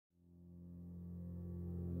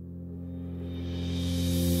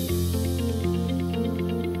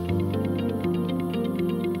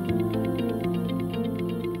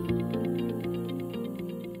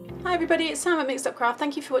everybody, it's Sam at Mixed Up Craft.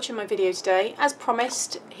 Thank you for watching my video today. As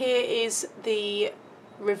promised, here is the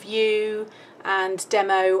review and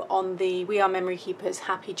demo on the We Are Memory Keepers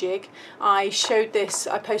Happy Jig. I showed this,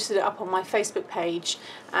 I posted it up on my Facebook page,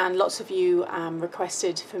 and lots of you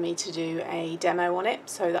requested for me to do a demo on it,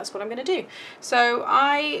 so that's what I'm going to do. So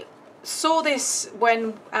I saw this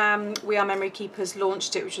when We Are Memory Keepers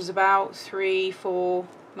launched it, which was about 3-4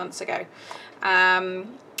 months ago.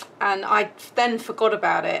 And I then forgot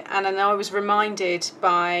about it, and then I was reminded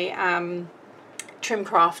by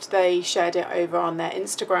Trimcraft. They shared it over on their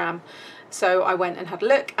Instagram, so I went and had a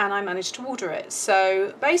look and I managed to order it.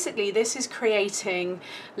 So basically this is creating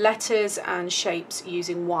letters and shapes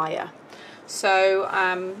using wire. So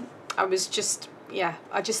I just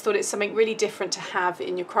thought it's something really different to have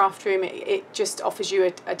in your craft room. It just offers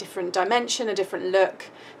you a different dimension, a different look,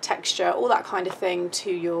 texture, all that kind of thing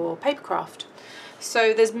to your paper craft.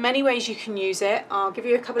 So there's many ways you can use it. I'll give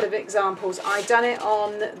you a couple of examples. I've done it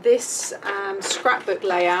on this scrapbook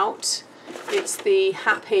layout. It's the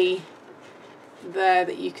Happy there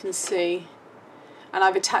that you can see. And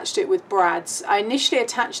I've attached it with brads. I initially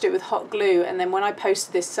attached it with hot glue, and then when I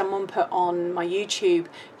posted this, someone put on my YouTube,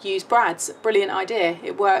 use brads. Brilliant idea.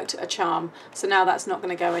 It worked a charm. So now that's not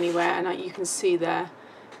going to go anywhere, and you can see there.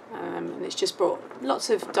 And it's just brought lots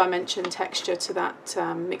of dimension, texture to that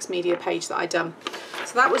mixed media page that I done.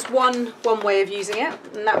 So that was one way of using it,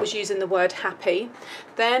 and that was using the word happy.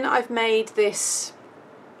 Then I've made this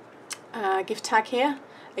gift tag here.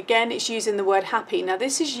 Again, it's using the word happy. Now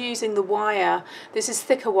this is using the wire. This is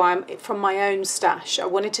thicker wire from my own stash. I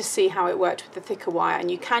wanted to see how it worked with the thicker wire, and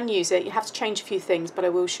you can use it. You have to change a few things, but I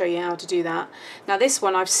will show you how to do that. Now this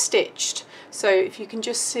one I've stitched. So if you can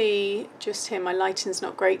just see, just here, my lighting's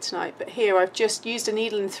not great tonight, but here I've just used a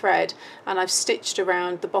needle and thread, and I've stitched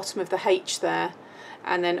around the bottom of the H there,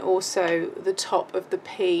 and then also the top of the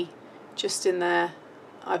P just in there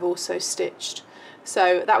I've also stitched.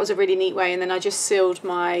 So that was a really neat way, and then I just sealed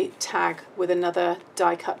my tag with another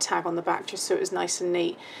die cut tag on the back just so it was nice and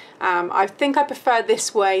neat. I think I prefer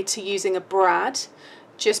this way to using a brad,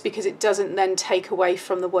 just because it doesn't then take away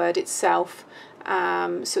from the word itself.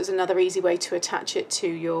 So it's another easy way to attach it to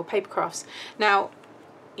your paper crafts. Now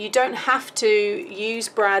you don't have to use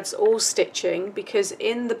brads or stitching, because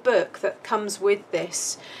in the book that comes with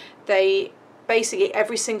this, they basically,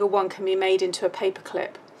 every single one can be made into a paper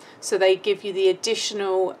clip. So they give you the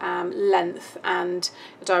additional length and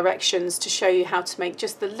directions to show you how to make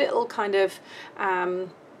just the little kind of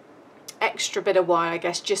extra bit of wire, I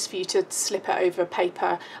guess, just for you to slip it over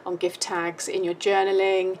paper on gift tags, in your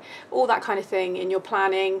journaling, all that kind of thing, in your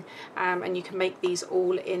planning, and you can make these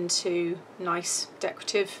all into nice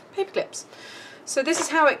decorative paper clips. So this is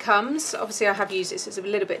how it comes. Obviously I have used it, so it's a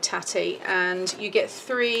little bit tatty, and you get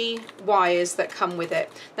 3 wires that come with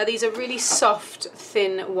it. Now these are really soft,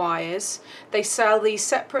 thin wires. They sell these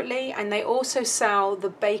separately, and they also sell the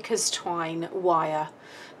baker's twine wire.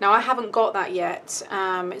 Now I haven't got that yet.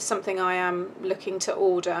 It's something I am looking to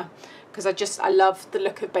order, because I love the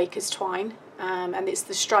look of baker's twine, and it's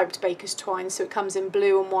the striped baker's twine, so it comes in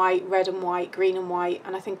blue and white, red and white, green and white,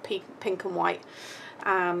 and I think pink and white.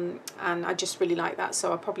 And I just really like that,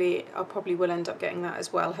 so I probably will end up getting that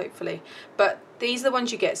as well, hopefully. But these are the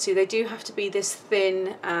ones you get, so they do have to be this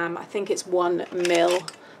thin. I think it's 1 mil.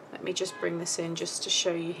 Let me just bring this in just to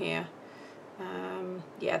show you here.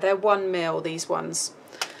 Yeah, they're 1 mil, these ones.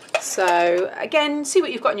 So again, see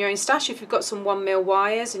what you've got in your own stash. If you've got some 1 mil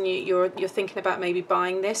wires and you're thinking about maybe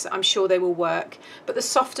buying this, I'm sure they will work, but the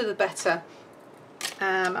softer the better.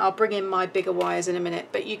 I'll bring in my bigger wires in a minute,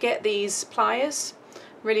 but you get these pliers.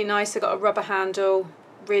 Really nice. They've got a rubber handle,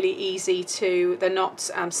 really easy to, they're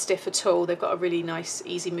not stiff at all. They've got a really nice,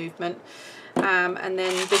 easy movement. And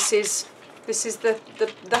then this is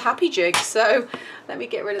the Happy Jig. So let me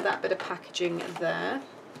get rid of that bit of packaging there.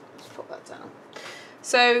 Let's put that down.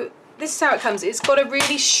 So this is how it comes. It's got a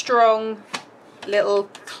really strong little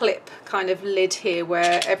clip kind of lid here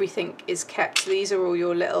where everything is kept. So these are all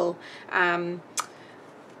your little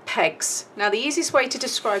pegs. Now the easiest way to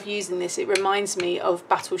describe using this, it reminds me of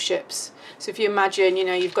battleships. So if you imagine, you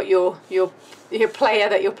know, you've got your player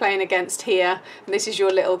that you're playing against here, and this is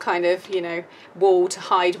your little kind of, you know, wall to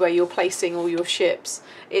hide where you're placing all your ships.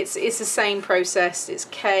 It's the same process. It's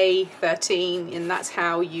K13, and that's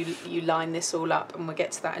how you line this all up, and we'll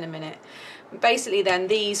get to that in a minute. Basically then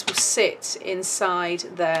these will sit inside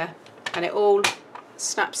there, and it all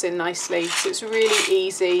snaps in nicely, so it's really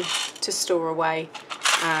easy to store away.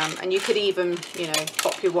 And you could even, you know,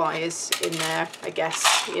 pop your wires in there, I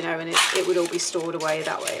guess, you know, and it would all be stored away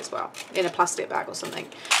that way as well, in a plastic bag or something.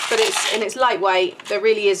 But it's lightweight. There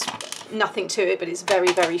really is nothing to it, but it's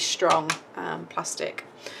very, very strong plastic.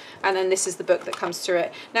 And then this is the book that comes through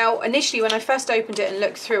it. Now, initially, when I first opened it and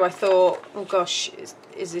looked through, I thought, oh gosh,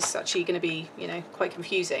 is this actually going to be, you know, quite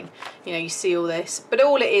confusing? You know, you see all this. But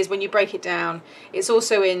all it is, when you break it down, it's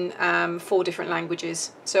also in 4 different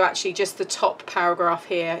languages. So actually, just the top paragraph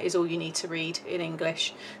here is all you need to read in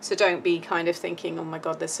English. So don't be kind of thinking, oh my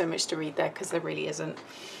God, there's so much to read there, because there really isn't.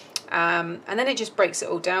 And then it just breaks it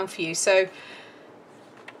all down for you. So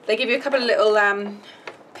they give you a couple of little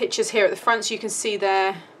pictures here at the front, so you can see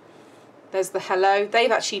there's the hello. They've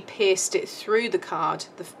actually pierced it through the card,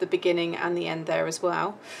 the beginning and the end there as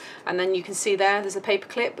well. And then you can see there's a paper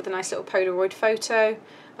clip with a nice little Polaroid photo,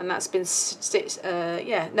 and that's been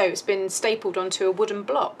it's been stapled onto a wooden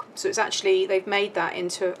block. So it's actually, they've made that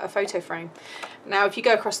into a photo frame. Now, if you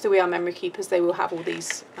go across to We Are Memory Keepers, they will have all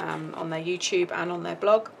these on their YouTube and on their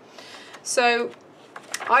blog. So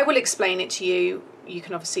I will explain it to you. You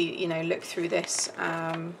can obviously, you know, look through this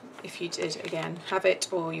if you did, again, have it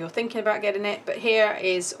or you're thinking about getting it. But here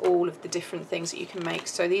is all of the different things that you can make.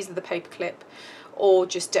 So these are the paper clip or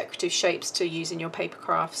just decorative shapes to use in your paper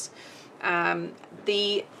crafts.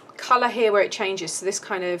 The colour here where it changes, so this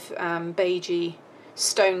kind of beigey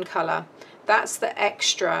stone colour, that's the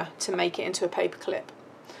extra to make it into a paper clip.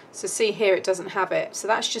 So see here, it doesn't have it. So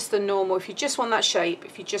that's just the normal. If you just want that shape,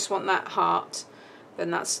 if you just want that heart,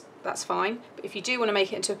 then that's fine. But if you do want to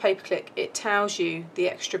make it into a paper clip, it tells you the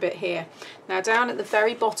extra bit here. Now down at the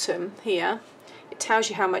very bottom here, it tells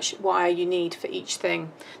you how much wire you need for each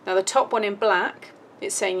thing. Now the top one in black,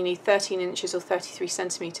 it's saying you need 13 inches or 33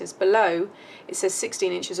 centimetres. Below, it says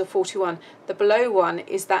 16 inches or 41. The below one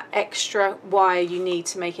is that extra wire you need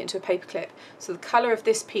to make it into a paper clip. So the colour of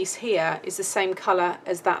this piece here is the same colour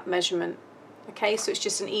as that measurement. Okay, so it's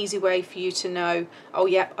just an easy way for you to know, oh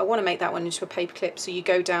yeah, I want to make that one into a paper clip. So you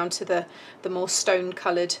go down to the more stone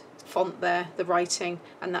coloured font there, the writing,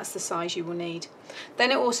 and that's the size you will need. Then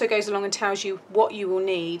it also goes along and tells you what you will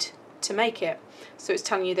need to make it. So it's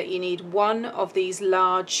telling you that you need 1 of these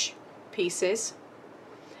large pieces,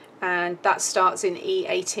 and that starts in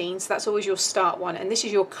E18, so that's always your start one, and this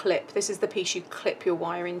is your clip. This is the piece you clip your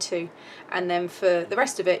wire into, and then for the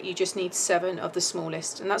rest of it you just need 7 of the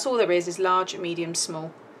smallest, and that's all there is large, medium,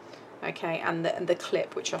 small. Okay, and the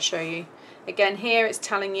clip, which I'll show you. Again, here it's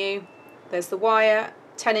telling you there's the wire,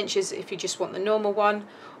 10 inches if you just want the normal one,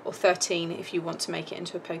 or 13 if you want to make it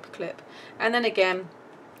into a paper clip. And then again,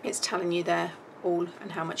 it's telling you there all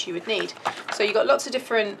and how much you would need. So you've got lots of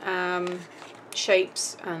different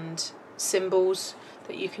shapes and symbols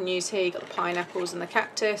that you can use here. You've got the pineapples and the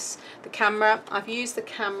cactus, the camera. I've used the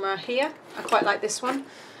camera here. I quite like this one.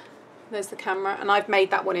 There's the camera, and I've made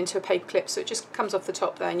that one into a paper clip, so it just comes off the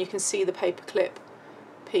top there, and you can see the paper clip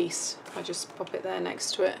piece. I just pop it there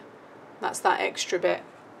next to it. That's that extra bit.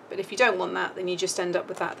 But if you don't want that, then you just end up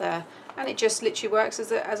with that there, and it just literally works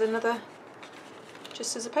as another,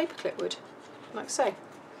 just as a paper clip would, like so.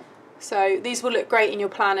 So these will look great in your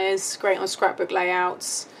planners, great on scrapbook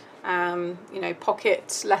layouts, you know,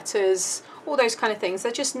 pockets, letters, all those kind of things.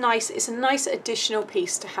 They're just nice. It's a nice additional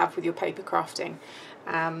piece to have with your paper crafting.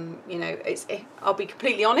 You know, I'll be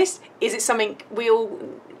completely honest, is it something we all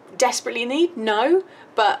desperately need? No,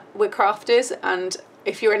 but we're crafters, and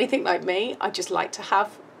if you're anything like me, I just like to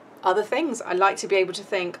have other things. I like to be able to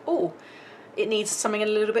think, oh, it needs something a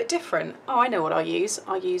little bit different. Oh, I know what I'll use.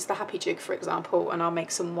 I'll use the Happy Jig, for example, and I'll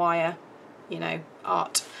make some wire, you know,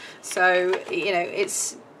 art. So, you know,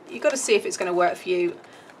 you've got to see if it's going to work for you.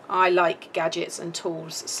 I like gadgets and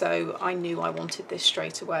tools, so I knew I wanted this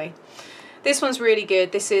straight away. This one's really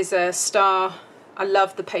good. This is a star. I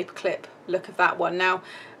love the paperclip look of that one. Now,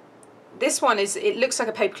 this one it looks like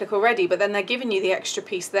a paperclip already, but then they're giving you the extra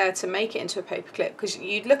piece there to make it into a paperclip, because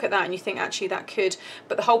you'd look at that and you think actually that could,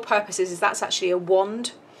 but the whole purpose is that's actually a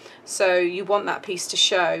wand. So you want that piece to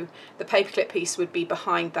show. The paperclip piece would be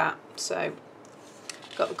behind that. So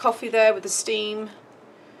got the coffee there with the steam,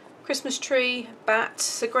 Christmas tree, bat,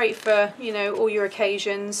 so great for, you know, all your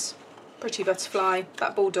occasions. Pretty butterfly.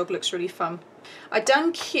 That bulldog looks really fun. I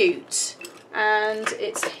done cute, and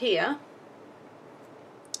it's here.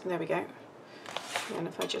 There we go. And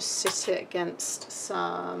if I just sit it against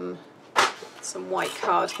some white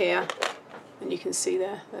card here, and you can see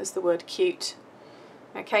there's the word cute.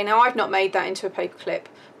 Okay, now I've not made that into a paper clip,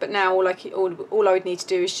 but now all I would need to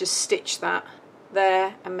do is just stitch that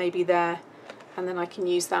there and maybe there, and then I can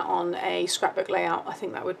use that on a scrapbook layout. I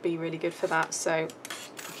think that would be really good for that, so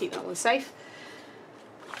I'll keep that one safe.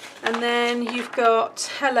 And then you've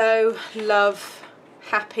got hello, love,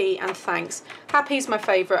 happy, and thanks. Happy's my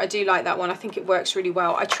favourite. I do like that one. I think it works really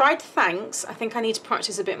well. I tried thanks. I think I need to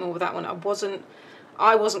practice a bit more with that one.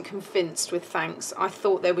 I wasn't convinced with Thanks. I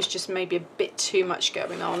thought there was just maybe a bit too much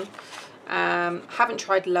going on. Haven't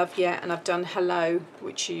tried Love yet, and I've done Hello,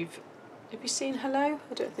 which have you seen Hello?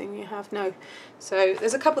 I don't think you have, no. So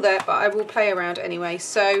there's a couple there, but I will play around anyway.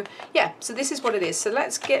 So yeah, so this is what it is. So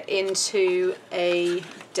let's get into a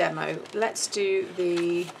demo. Let's do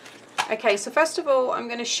the... Okay, so first of all, I'm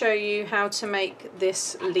going to show you how to make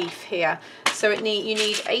this leaf here. So you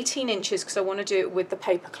need 18 inches because I want to do it with the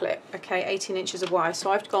paper clip. Okay, 18 inches of wire. So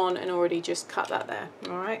I've gone and already just cut that there.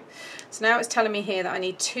 All right. So now it's telling me here that I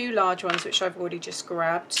need 2 large ones, which I've already just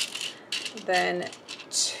grabbed. Then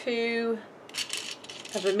 2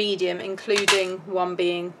 of a medium, including one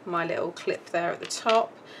being my little clip there at the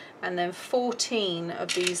top, and then 14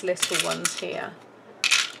 of these little ones here.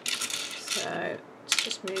 So let's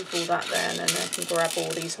just move all that there, and then I can grab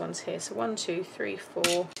all these ones here. So 1, 2, 3,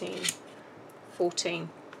 4, 14.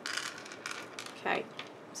 Okay,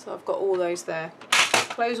 so I've got all those there.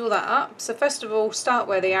 Close all that up. So first of all, start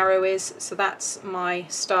where the arrow is. So that's my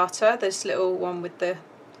starter, this little one with the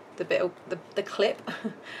clip.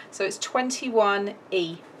 So it's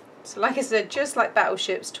 21E. So like I said, just like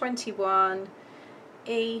battleships,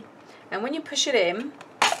 21E. And when you push it in,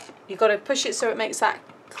 you've got to push it so it makes that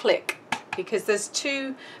click, because there's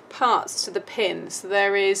 2 parts to the pin. So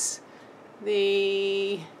there is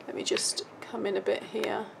the, let me just come in a bit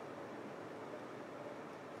here.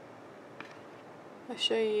 I'll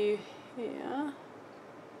show you here.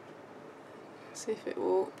 See if it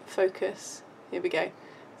will focus. Here we go.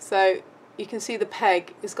 So you can see the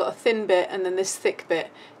peg has got a thin bit and then this thick bit.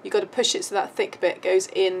 You've got to push it so that thick bit goes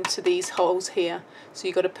into these holes here. So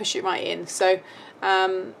you've got to push it right in. So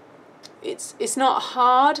it's not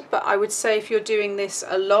hard, but I would say if you're doing this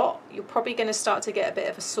a lot, you're probably going to start to get a bit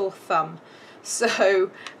of a sore thumb. So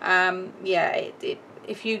yeah,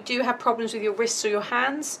 if you do have problems with your wrists or your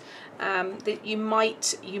hands, that you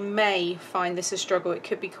may find this a struggle. It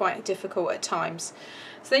could be quite difficult at times.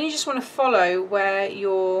 So then you just want to follow where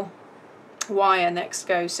your wire next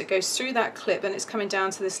goes. So it goes through that clip and it's coming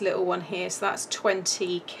down to this little one here. So that's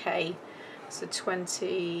 20K. So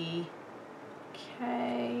 20K.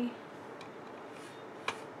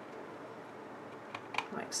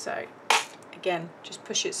 Like so. Again, just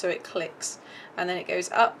push it so it clicks. And then it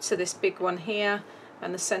goes up to this big one here.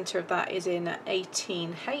 And the center of that is in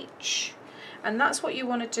 18H. And that's what you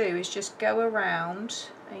want to do, is just go around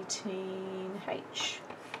 18H. So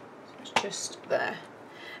it's just there.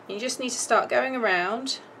 And you just need to start going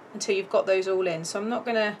around until you've got those all in. So I'm not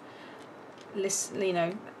going to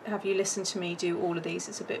have you listen to me do all of these.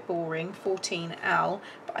 It's a bit boring. 14L,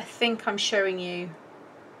 but I think I'm showing you,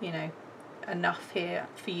 enough here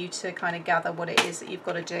for you to kind of gather what it is that you've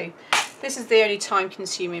got to do. This is the only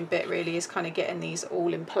time-consuming bit, really, is kind of getting these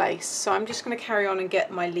all in place. So I'm just going to carry on and get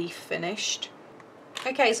my leaf finished.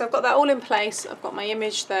 Okay, so I've got that all in place. I've got my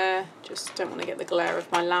image there. Just don't want to get the glare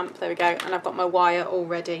of my lamp. There we go. And I've got my wire all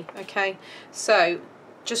ready. Okay, so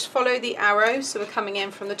just follow the arrow. So we're coming in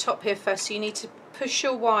from the top here first. So you need to push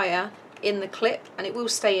your wire in the clip, and it will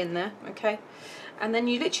stay in there. Okay, and then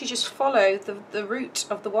you literally just follow the route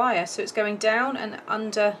of the wire. So it's going down and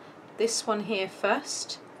under this one here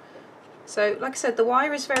first. So like I said, the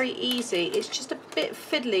wire is very easy. It's just a bit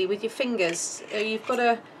fiddly with your fingers. You've got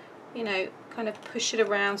to, kind of push it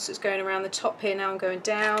around. So it's going around the top here. Now I'm going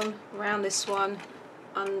down, around this one,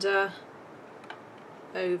 under,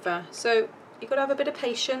 over. So you've got to have a bit of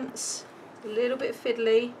patience. It's a little bit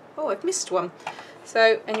fiddly. Oh, I've missed one.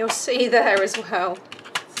 So, and you'll see there as well.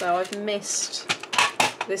 So I've missed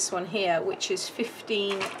this one here, which is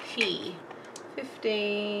 15p.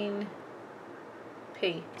 15p.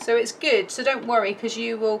 So it's good, so don't worry, because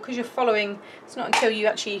you're following. It's not until you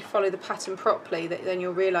actually follow the pattern properly that then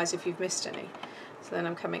you'll realise if you've missed any. So then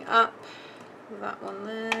I'm coming up, that one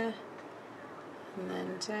there, and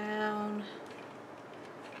then down.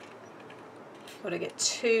 Got to get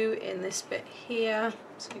 2 in this bit here,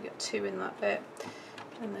 so you get 2 in that bit,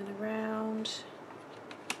 and then around,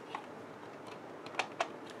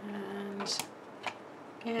 and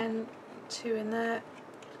again 2 in there.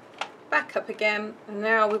 Back up again, and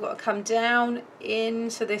now we've got to come down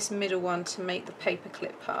into this middle one to make the paper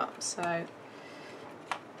clip part. So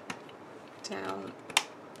down,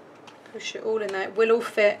 push it all in there, it will all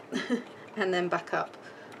fit, and then back up.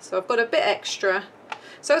 So I've got a bit extra.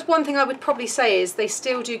 So that's one thing I would probably say, is they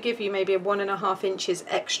still do give you maybe a 1.5 inches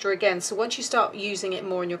extra again. So once you start using it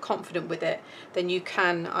more and you're confident with it, then you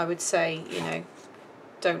can, I would say,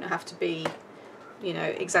 don't have to be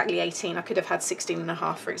exactly 18. I could have had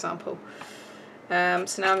 16.5, for example.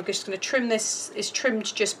 So now I'm just going to trim this. It's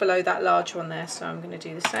trimmed just below that large one there, so I'm going to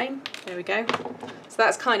do the same. There we go. So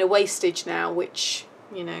that's kind of wastage now, which,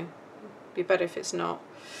 you know, be better if it's not.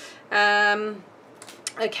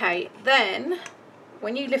 Okay, then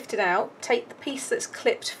when you lift it out, take the piece that's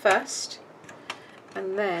clipped first,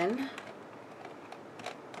 and then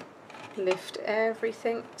lift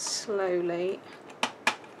everything slowly.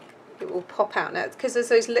 It will pop out now because there's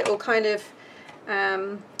those little kind of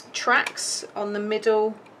tracks on the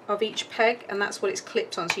middle of each peg, and that's what it's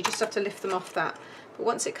clipped on, so you just have to lift them off that. But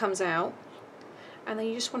once it comes out, and then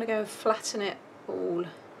you just want to go and flatten it all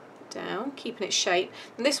down, keeping its shape.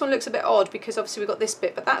 And this one looks a bit odd because obviously we've got this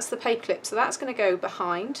bit, but that's the paper clip, so that's going to go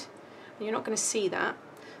behind and you're not going to see that.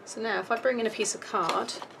 So now if I bring in a piece of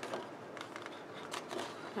card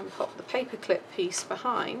and pop the paper clip piece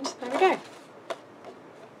behind, there we go.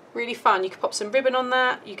 Really fun. You could pop some ribbon on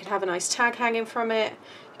that, you could have a nice tag hanging from it,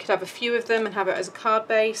 you could have a few of them and have it as a card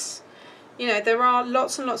base. You know, there are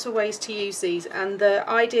lots and lots of ways to use these, and the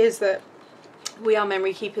ideas that We Are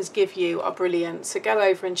Memory Keepers give you are brilliant, so go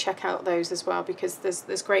over and check out those as well, because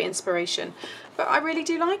there's great inspiration. But I really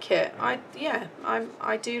do like it. I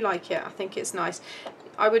do like it. I think it's nice.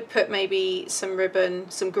 I would put maybe some ribbon,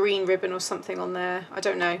 some green ribbon or something on there. I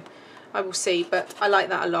don't know, I will see, but I like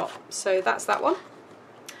that a lot. So that's that one.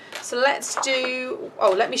 So let's do,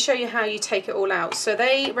 oh, let me show you how you take it all out. So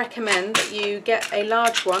they recommend that you get a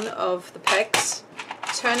large one of the pegs,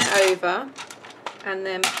 turn it over, and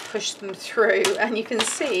then push them through, and you can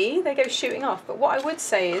see they go shooting off. But what I would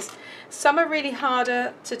say is some are really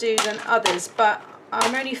harder to do than others, but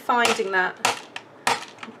I'm only finding that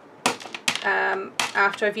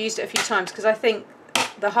after I've used it a few times, because I think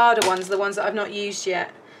the harder ones are the ones that I've not used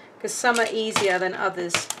yet, because some are easier than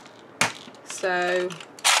others. So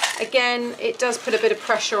again, it does put a bit of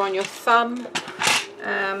pressure on your thumb,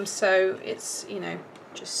 so it's, you know,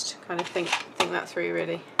 just kind of think that through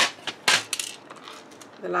really.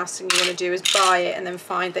 The last thing you want to do is buy it and then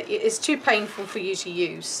find that it's too painful for you to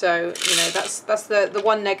use. So, you know, that's the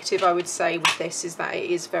one negative I would say with this, is that it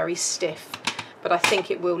is very stiff, but I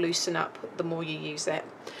think it will loosen up the more you use it.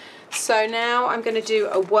 So now I'm going to do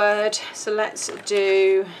a word. So let's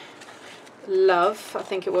do love, I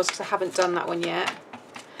think it was, because I haven't done that one yet.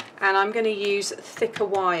 And I'm going to use thicker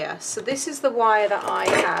wire. So this is the wire that I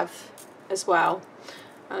have as well.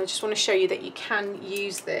 And I just want to show you that you can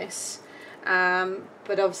use this.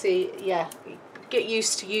 But obviously, yeah, get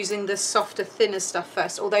used to using the softer, thinner stuff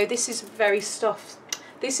first. Although this is very soft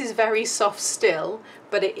still,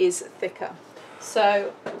 but it is thicker.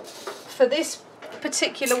 So for this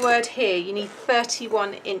particular word here, you need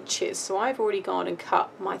 31 inches. So I've already gone and cut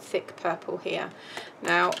my thick purple here.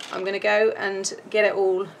 Now I'm going to go and get it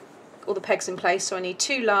all the pegs in place. So I need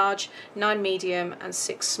 2 large, 9 medium, and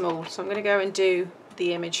 6 small. So I'm going to go and do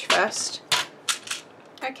the image first.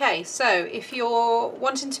 Okay, so if you're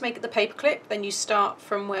wanting to make it the paper clip, then you start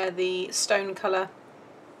from where the stone colour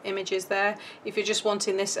image is there. If you're just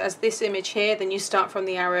wanting this as this image here, then you start from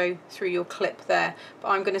the arrow through your clip there. But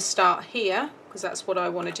I'm going to start here because that's what I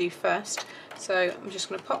want to do first. So I'm just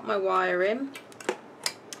going to pop my wire in,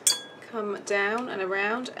 come down and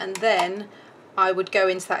around, and then I would go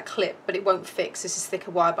into that clip, but it won't fix. This is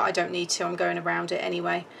thicker wire, but I don't need to. I'm going around it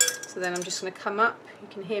anyway. So then I'm just going to come up. You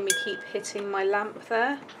can hear me keep hitting my lamp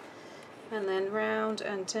there, and then round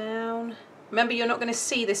and down. Remember, you're not going to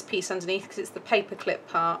see this piece underneath because it's the paper clip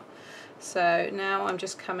part. So now I'm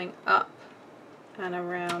just coming up and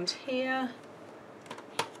around here,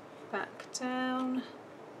 back down,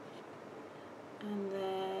 and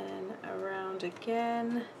then around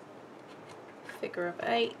again, figure of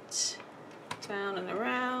 8, down and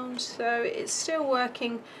around. So it's still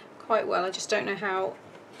working quite well. I just don't know how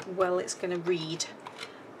well it's going to read.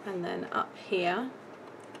 And then up here,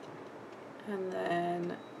 and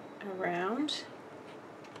then around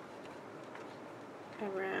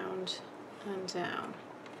and down.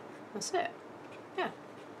 That's it. Yeah,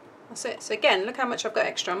 that's it. So again, look how much I've got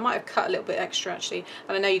extra. I might have cut a little bit extra actually,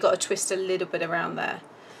 and I know you've got to twist a little bit around there.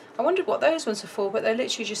 I wondered what those ones are for, but they're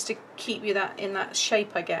literally just to keep you in that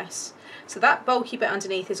shape, I guess. So that bulky bit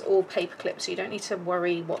underneath is all paper clip, so you don't need to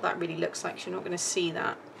worry what that really looks like, 'cause you're not going to see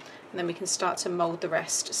that. And then we can start to mould the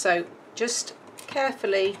rest. So just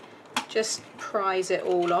carefully, just prise it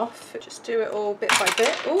all off. Just do it all bit by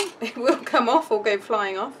bit. Oh, it will come off or go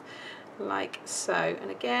flying off, like so. And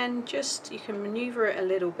again, just, you can manoeuvre it a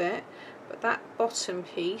little bit, but that bottom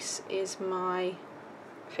piece is my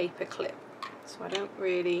paper clip. So I don't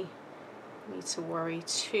really need to worry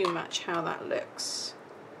too much how that looks.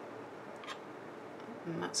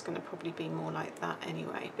 And that's going to probably be more like that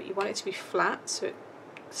anyway. But you want it to be flat, so it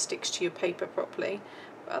sticks to your paper properly.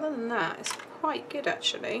 But other than that, it's quite good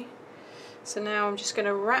actually. So now I'm just going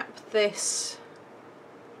to wrap this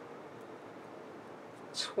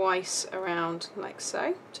twice around like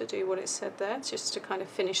so to do what it said there, just to kind of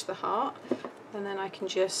finish the heart, and then I can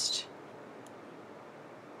just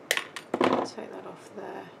take that off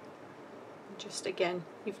there. And just again,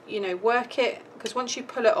 you know, work it, because once you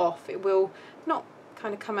pull it off it will not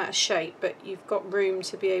kind of come out of shape, but you've got room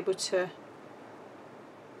to be able to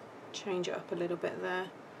change it up a little bit there.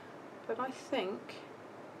 But I think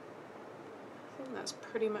that's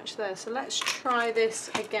pretty much there. So let's try this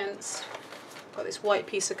against, got this white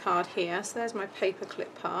piece of card here, so there's my paper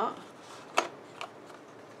clip part,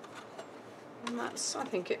 and that's, I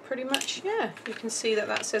think it pretty much, yeah, you can see that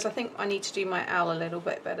that says, I think I need to do my owl a little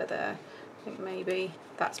bit better there. I think maybe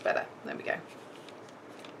that's better. There we go.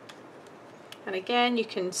 And again, you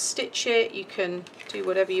can stitch it, you can do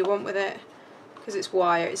whatever you want with it, because it's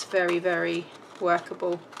wire, it's very, very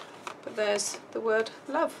workable. But there's the word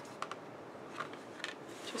love,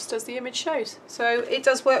 just as the image shows. So it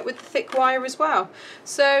does work with the thick wire as well.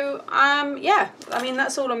 So yeah, I mean,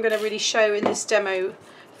 that's all I'm going to really show in this demo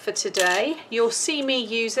for today. You'll see me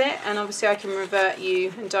use it, and obviously I can revert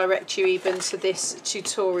you and direct you even to this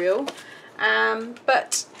tutorial.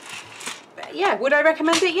 But yeah, would I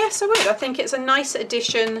recommend it? Yes, I would. I think it's a nice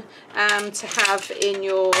addition to have in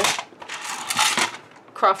your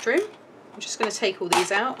craft room. I'm just going to take all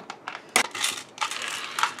these out.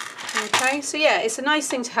 Okay, so yeah, it's a nice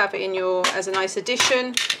thing to have it in your, as a nice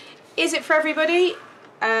addition. Is it for everybody?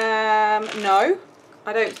 No,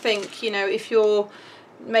 I don't think, you know, if you're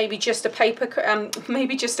maybe just a paper,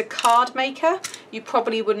 maybe just a card maker, you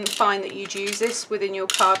probably wouldn't find that you'd use this within your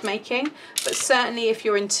card making. But certainly if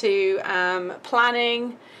you're into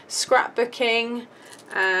planning, scrapbooking,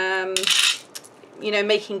 you know,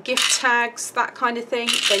 making gift tags, that kind of thing,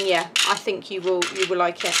 then yeah, I think you will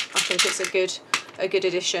like it. I think it's a good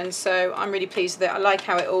addition. So I'm really pleased with it. I like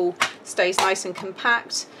how it all stays nice and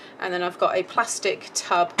compact, and then I've got a plastic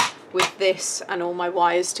tub with this and all my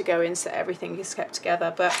wires to go in, so everything is kept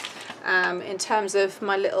together. But in terms of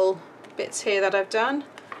my little bits here that I've done,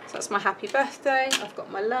 so that's my happy birthday, I've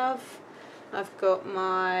got my love, I've got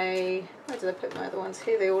my, where did I put my other ones?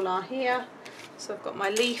 Here they all are here. So I've got my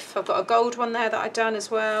leaf, I've got a gold one there that I've done as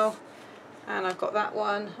well, and I've got that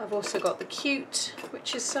one. I've also got the cute,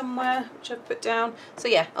 which is somewhere, which I've put down. So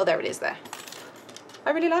yeah, oh, there it is there. I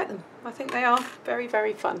really like them. I think they are very,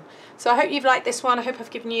 very fun. So I hope you've liked this one. I hope I've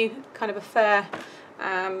given you kind of a fair,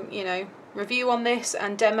 you know, review on this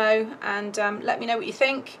and demo, and let me know what you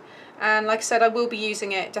think. And like I said, I will be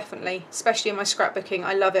using it definitely, especially in my scrapbooking.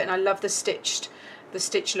 I love it, and I love the stitched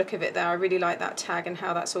look of it there. I really like that tag and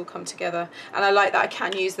how that's all come together, and I like that I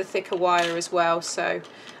can use the thicker wire as well. So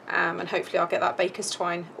and hopefully I'll get that baker's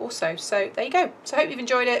twine also. So there you go. So I hope you've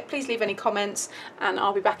enjoyed it. Please leave any comments, and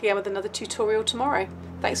I'll be back again with another tutorial tomorrow.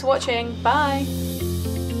 Thanks for watching. Bye.